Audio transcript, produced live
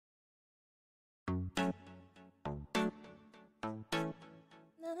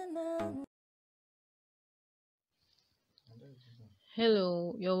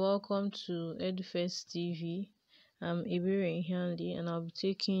Hello, you're welcome to EduFirst TV. I'm Ibiri Handy and I'll be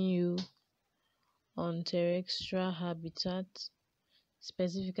taking you on terrestrial habitat,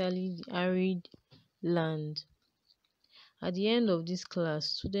 specifically the arid land. At the end of this class,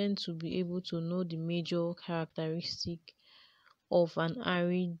 students will be able to know the major characteristic of an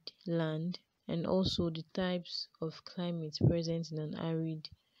arid land and also the types of climate present in an arid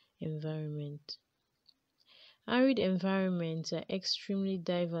environment. Arid environments are extremely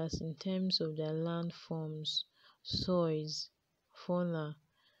diverse in terms of their landforms, soils, fauna,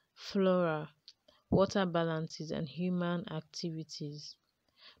 flora, water balances, and human activities.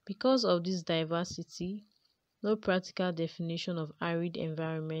 Because of this diversity, no practical definition of arid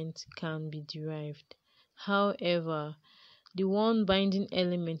environment can be derived. However, the one binding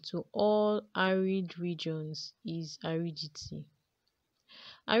element to all arid regions is aridity.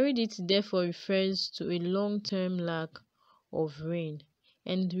 Aridity therefore refers to a long-term lack of rain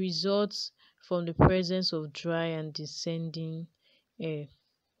and results from the presence of dry and descending air.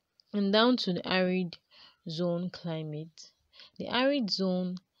 And down to the arid zone climate. The arid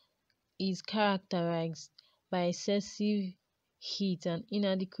zone is characterized by excessive heat and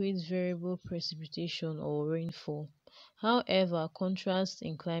inadequate variable precipitation or rainfall. However, contrasts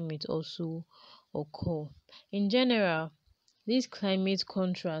in climate also occur. In general, these climate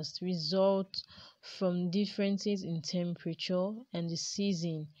contrasts result from differences in temperature and the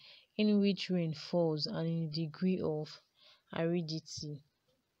season in which rain falls and in the degree of aridity.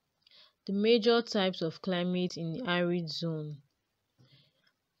 The major types of climate in the arid zone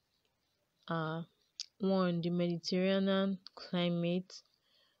are 1. The Mediterranean climate,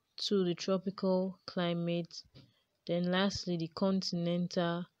 2. The tropical climate, then lastly the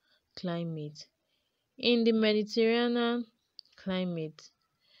continental climate. In the Mediterranean climate,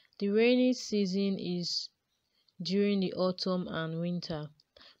 the rainy season is during the autumn and winter.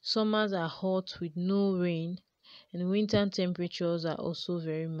 Summers are hot with no rain, and winter temperatures are also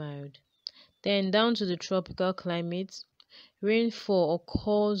very mild. Then down to the tropical climate, rainfall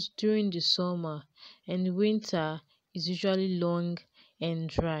occurs during the summer, and winter is usually long and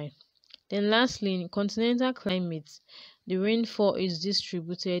dry. Then lastly, in continental climates, the rainfall is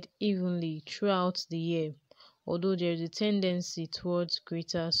distributed evenly throughout the year, although there is a tendency towards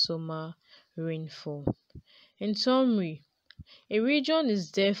greater summer rainfall. In summary, a region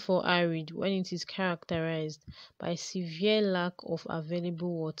is therefore arid when it is characterized by severe lack of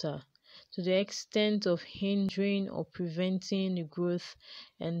available water to the extent of hindering or preventing the growth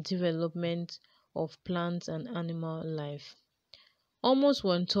and development of plant and animal life. Almost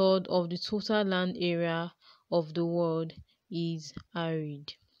one-third of the total land area of the world is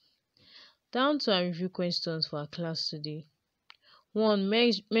arid. Down to our review questions for our class today. 1.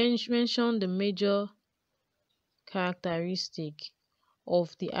 Mention the major characteristic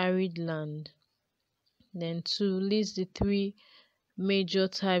of the arid land. Then 2. List the 3 major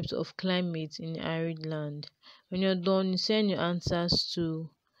types of climate in arid land. When you're done, you send your answers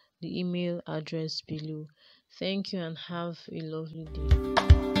to the email address below. Thank you and have a lovely day.